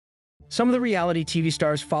Some of the reality TV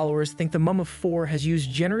star's followers think the mom of four has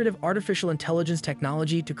used generative artificial intelligence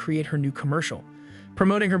technology to create her new commercial.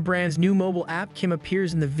 Promoting her brand's new mobile app, Kim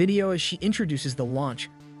appears in the video as she introduces the launch.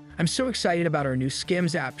 "I'm so excited about our new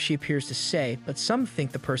Skims app," she appears to say, but some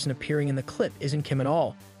think the person appearing in the clip isn't Kim at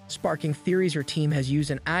all, sparking theories her team has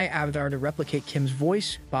used an AI avatar to replicate Kim's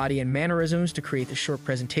voice, body, and mannerisms to create the short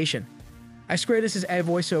presentation. "I swear this is a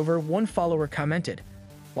voiceover," one follower commented,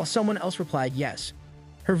 while someone else replied yes.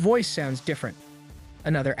 "Her voice sounds different."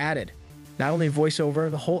 Another added, "Not only voiceover,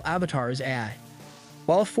 the whole avatar is AI."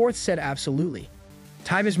 While a fourth said absolutely.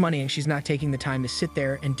 "Time is money and she's not taking the time to sit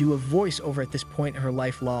there and do a voiceover at this point in her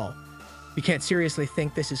life, lol. We can't seriously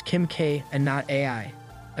think this is Kim K and not AI,"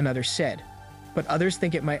 another said. But others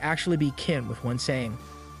think it might actually be Kim, with one saying,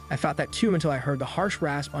 "I thought that too until I heard the harsh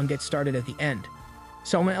rasp on Get Started at the end."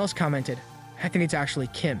 Someone else commented, "I think it's actually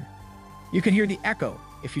Kim. You can hear the echo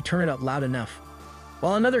if you turn it up loud enough."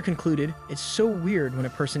 While another concluded, "It's so weird when a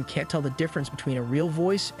person can't tell the difference between a real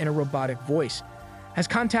voice and a robotic voice," has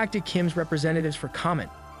contacted Kim's representatives for comment.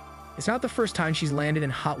 It's not the first time she's landed in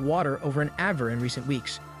hot water over an advert in recent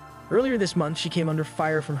weeks. Earlier this month, she came under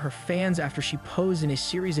fire from her fans after she posed in a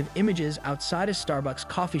series of images outside a Starbucks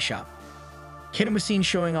coffee shop. Kim was seen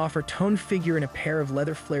showing off her toned figure in a pair of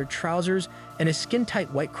leather-flared trousers and a skin-tight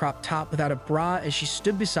white crop top without a bra as she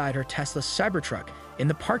stood beside her Tesla Cybertruck in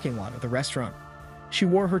the parking lot of the restaurant. She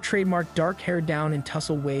wore her trademark dark hair down in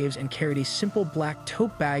tussle waves and carried a simple black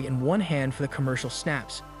tote bag in one hand for the commercial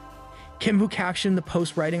snaps. Kim, who captioned the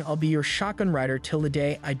post writing, "I'll be your shotgun rider till the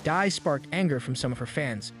day I die," sparked anger from some of her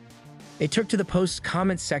fans. They took to the post's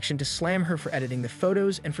comments section to slam her for editing the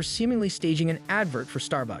photos and for seemingly staging an advert for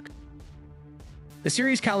Starbucks. The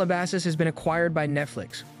series Calabasas has been acquired by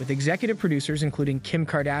Netflix, with executive producers including Kim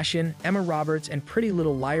Kardashian, Emma Roberts, and Pretty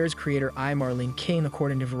Little Liars creator Marlene King,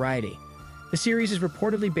 according to Variety. The series is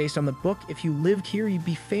reportedly based on the book If You Lived Here, You'd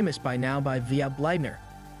Be Famous by Now by Via Bleidner.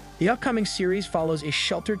 The upcoming series follows a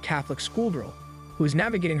sheltered Catholic schoolgirl who is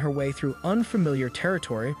navigating her way through unfamiliar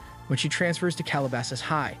territory when she transfers to Calabasas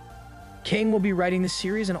High. King will be writing the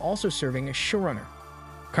series and also serving as showrunner.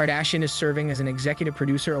 Kardashian is serving as an executive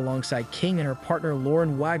producer alongside King and her partner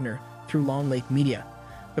Lauren Wagner through Long Lake Media.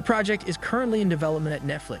 The project is currently in development at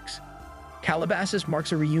Netflix. Calabasas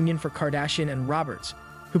marks a reunion for Kardashian and Roberts,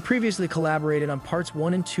 who previously collaborated on parts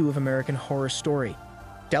 1 and 2 of American Horror Story,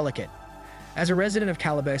 Delicate. As a resident of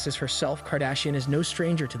Calabasas herself, Kardashian is no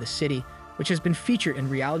stranger to the city, which has been featured in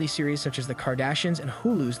reality series such as The Kardashians and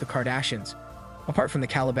Hulu's The Kardashians. Apart from the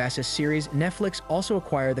Calabasas series, Netflix also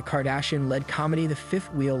acquired the Kardashian-led comedy The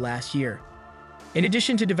Fifth Wheel last year. In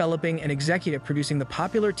addition to developing and executive producing the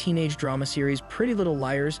popular teenage drama series Pretty Little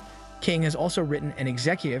Liars, King has also written and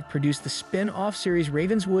executive produced the spin-off series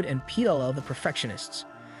Ravenswood and PLL The Perfectionists.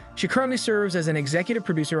 She currently serves as an executive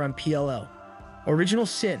producer on PLL, Original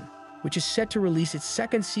Sin, which is set to release its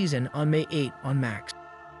second season on May 8 on Max.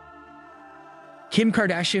 Kim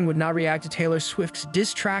Kardashian would not react to Taylor Swift's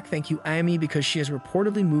diss track Thank You Amy because she has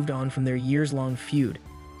reportedly moved on from their years-long feud.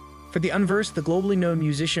 For the unversed, the globally known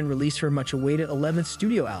musician released her much-awaited 11th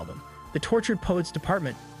studio album, The Tortured Poets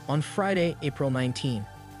Department, on Friday, April 19.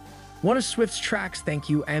 One of Swift's tracks, Thank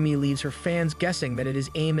You Amy, leaves her fans guessing that it is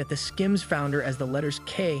aimed at the Skims founder as the letters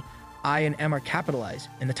K, I, and M are capitalized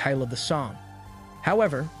in the title of the song.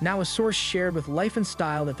 However, now a source shared with Life and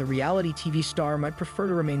Style that the reality TV star might prefer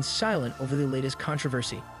to remain silent over the latest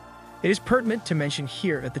controversy. It is pertinent to mention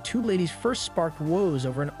here that the two ladies first sparked woes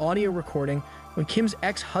over an audio recording when Kim's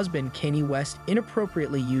ex-husband Kanye West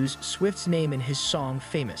inappropriately used Swift's name in his song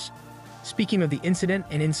Famous. Speaking of the incident,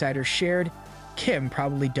 an insider shared, Kim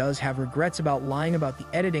probably does have regrets about lying about the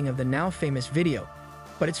editing of the now famous video,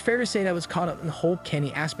 but it's fair to say that was caught up in the whole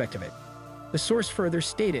Kanye aspect of it. The source further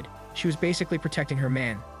stated she was basically protecting her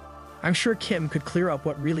man. "I'm sure Kim could clear up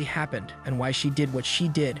what really happened and why she did what she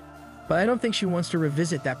did, but I don't think she wants to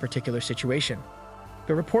revisit that particular situation."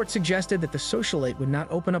 The report suggested that the socialite would not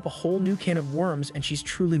open up a whole new can of worms and she's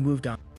truly moved on.